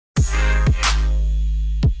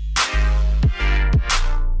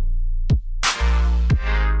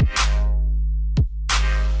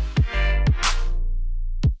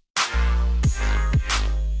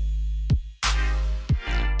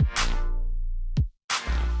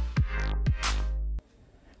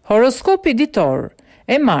Horoskopi Ditor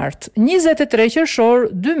e Martë, 23 Qershor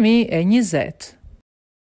 2020.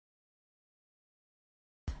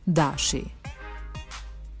 Dashi.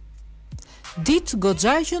 Ditë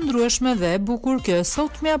goxha e qëndrueshme dhe e bukur kjo e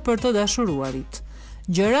sotmja për të dashuruarit.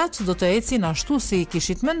 Gjërat do të ecin ashtu si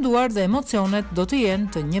kishit menduar dhe emocionet do të jenë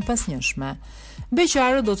të njëpasnjëshme.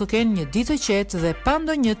 Beqarët do të kenë një ditë të qetë dhe pa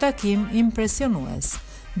ndonjë takim impresionues.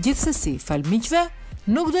 Gjithsesi, falmiqve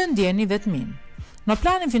nuk do e ndjeni vetmin. Në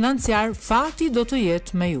planin financiar, fati do të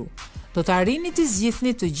jetë me ju. Do të arrini të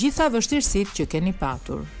zgjidhni të gjitha vështirësitë që keni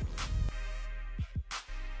patur.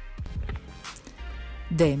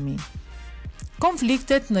 Demi.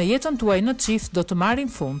 Konfliktet në jetën tuaj në çift do të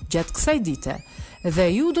marrin fund gjatë kësaj dite dhe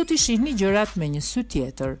ju do t'i shihni gjërat me një sy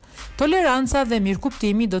tjetër. Toleranca dhe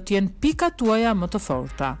mirëkuptimi do t'jenë pikat tuaja më të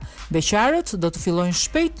forta. Beqarët do të fillojnë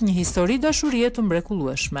shpejt një histori dashurie të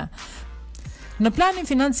mrekullueshme. Në planin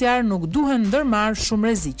financiar nuk duhen ndërmarrë shumë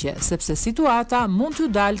rreziqe, sepse situata mund t'ju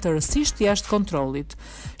dalë të rësisht jashtë kontrollit.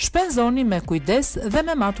 Shpenzoni me kujdes dhe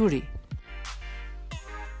me maturi.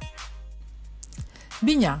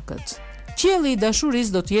 Binjakët. Qielli i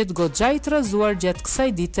dashurisë do të jetë goxha i trazuar gjatë kësaj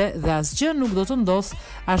dite dhe asgjë nuk do të ndodhë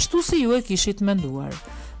ashtu si ju e kishit menduar.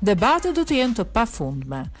 Debatet do të jenë të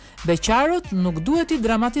pafundme. Beqarët nuk duhet i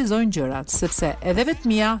dramatizojnë gjërat, sepse edhe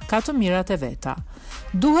vetmia ka të mirat e veta.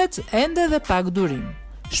 Duhet ende dhe pak durim.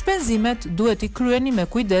 Shpenzimet duhet i kryeni me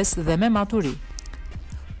kujdes dhe me maturi.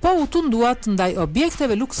 Po u tunduat ndaj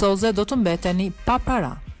objekteve luksoze do të mbeteni pa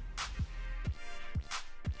para.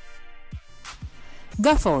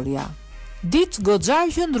 Gaforia. Ditë goxha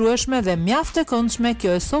e qëndrueshme dhe mjaft e këndshme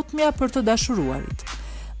kjo e sotmja për të dashuruarit.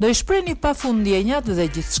 Do i shprehni pafund ndjenjat dhe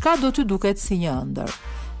gjithçka do t'ju duket si një ëndër.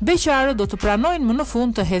 Beqarët do të pranojnë më në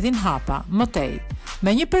fund të hedhin hapa, më tej,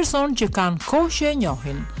 me një person që kanë kohë që e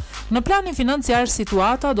njohin. Në planin financiar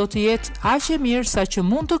situata do të jetë aq e mirë sa që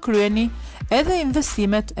mund të kryeni edhe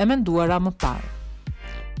investimet e menduara më parë.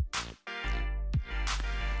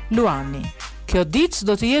 Luani. Kjo ditë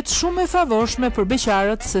do të jetë shumë e favorshme për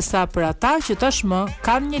beqarët sesa për ata që tashmë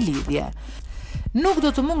kanë një lidhje. Nuk do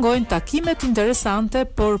të mungojnë takimet interesante,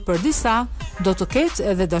 por për disa do të ketë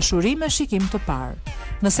edhe dashuri me shikim të parë.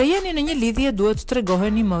 Nëse jeni në një lidhje, duhet të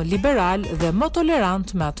tregoheni më liberal dhe më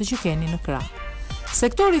tolerant me atë që keni në krah.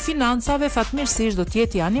 Sektori i financave fatmirësisht do të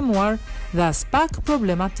jetë i animuar dhe as pak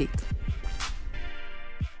problematik.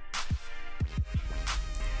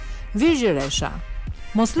 Virgjëresha.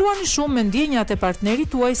 Mos luani shumë me ndjenjat e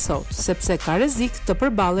partnerit tuaj sot, sepse ka rrezik të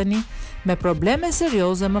përballeni me probleme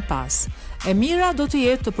serioze më pas. E mira do të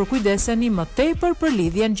jetë të përkujdeseni më tepër për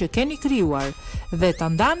lidhjen që keni krijuar dhe ta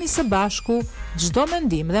ndani së bashku çdo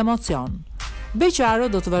mendim dhe emocion.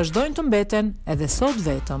 Beqarët do të vazhdojnë të mbeten edhe sot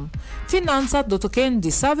vetëm. Financat do të kenë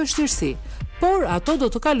disa vështirësi, por ato do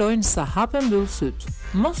të kalojnë sa hapen mbyll syt.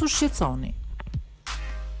 Mos u shqetësoni.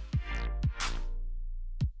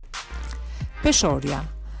 Peshorja.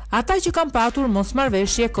 Ata që kanë patur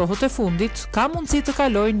mosmarrveshje kohët e fundit, ka mundësi të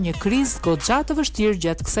kalojnë një krizë goxha të vështirë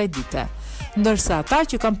gjatë kësaj dite, ndërsa ata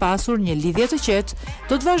që kanë pasur një lidhje të qetë,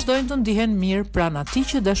 do të vazhdojnë të ndihen mirë pranë atij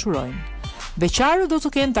që dashurojnë. Beqarët do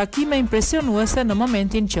të kenë takime impresionuese në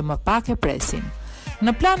momentin që më pak e presin.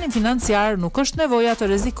 Në planin financiar nuk është nevoja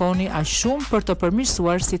të rrezikoni aq shumë për të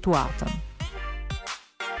përmirësuar situatën.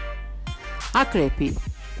 Akrepi.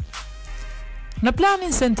 Në planin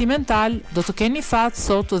sentimental do të keni fat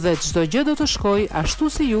sot dhe çdo gjë do të shkojë ashtu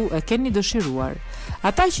si ju e keni dëshiruar.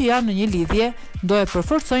 Ata që janë në një lidhje do e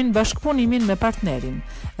përforcojnë bashkëpunimin me partnerin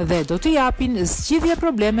dhe do të japin zgjidhje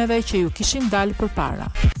problemeve që ju kishin dalë përpara.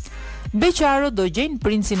 Beqarët do gjejnë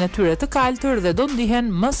princin e tyre të kaltër dhe do ndihen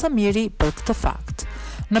më së miri për këtë fakt.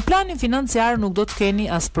 Në planin financiar nuk do të keni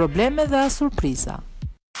as probleme dhe as surpriza.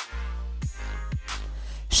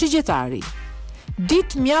 Shigjetari.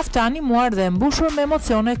 Ditë mjaft e animuar dhe e mbushur me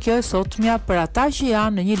emocione kjo e sotmja për ata që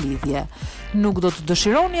janë në një lidhje. Nuk do të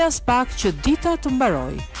dëshironi as pak që dita të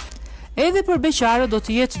mbarojë. Edhe për beqarët do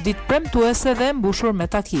të jetë ditë premtuese dhe e mbushur me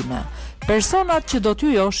takime. Personat që do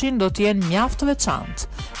t'ju joshin do të jenë mjaft veçantë.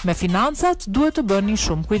 Me financat duhet të bëni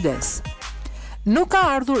shumë kujdes. Nuk ka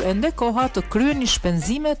ardhur ende koha të kryeni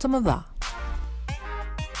shpenzime të mëdha.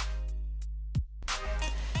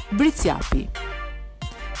 Bricjapi.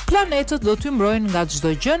 Planetët do t'ju mbrojnë nga çdo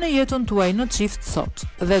gjë në jetën tuaj në çift sot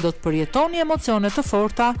dhe do të përjetoni emocione të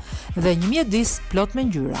forta dhe një mjedis plot me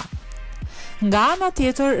ngjyra. Nga ana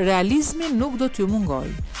tjetër, realizmi nuk do t'ju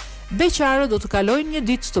mungojë. Beqarët do të kalojnë një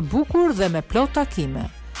ditë të bukur dhe me plot takime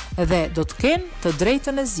dhe do të kenë të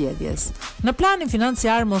drejtën e zgjedhjes. Në planin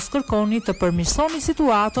financiar mos kërkoni të përmirësoni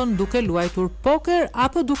situatën duke luajtur poker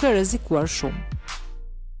apo duke rrezikuar shumë.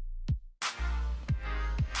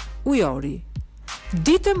 Ujori.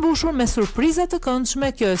 Ditë mbushur me surpriza të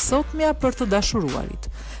këndshme, kjo e sotmja për të dashuruarit.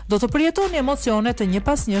 Do të përjetoni emocione të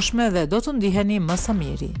njëpasnjëshme dhe do të ndiheni më së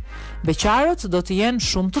miri. Beqarët do të jenë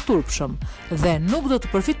shumë të turpshëm dhe nuk do të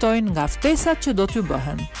përfitojnë nga ftesat që do t'ju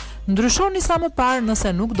bëhen. Ndryshoni sa më parë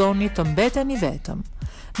nëse nuk doni të mbeteni vetëm.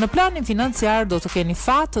 Në planin financiar do të keni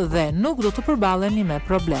fat dhe nuk do të përballeni me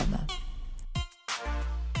probleme.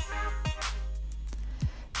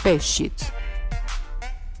 Peshqit.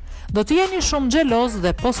 Do të jeni shumë xheloz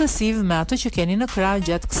dhe posesiv me atë që keni në krah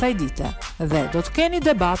gjatë kësaj dite dhe do të keni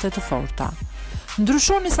debate të forta.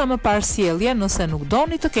 Ndryshoni sa më parë sjellje nëse nuk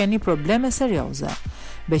doni të keni probleme serioze.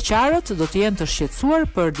 Beqarët do të jenë të shqetësuar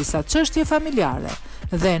për disa çështje familjare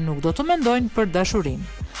dhe nuk do të mendojnë për dashurinë.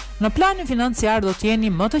 Në planin financiar do të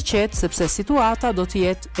jeni më të qetë sepse situata do të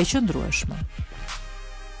jetë e qëndrueshme.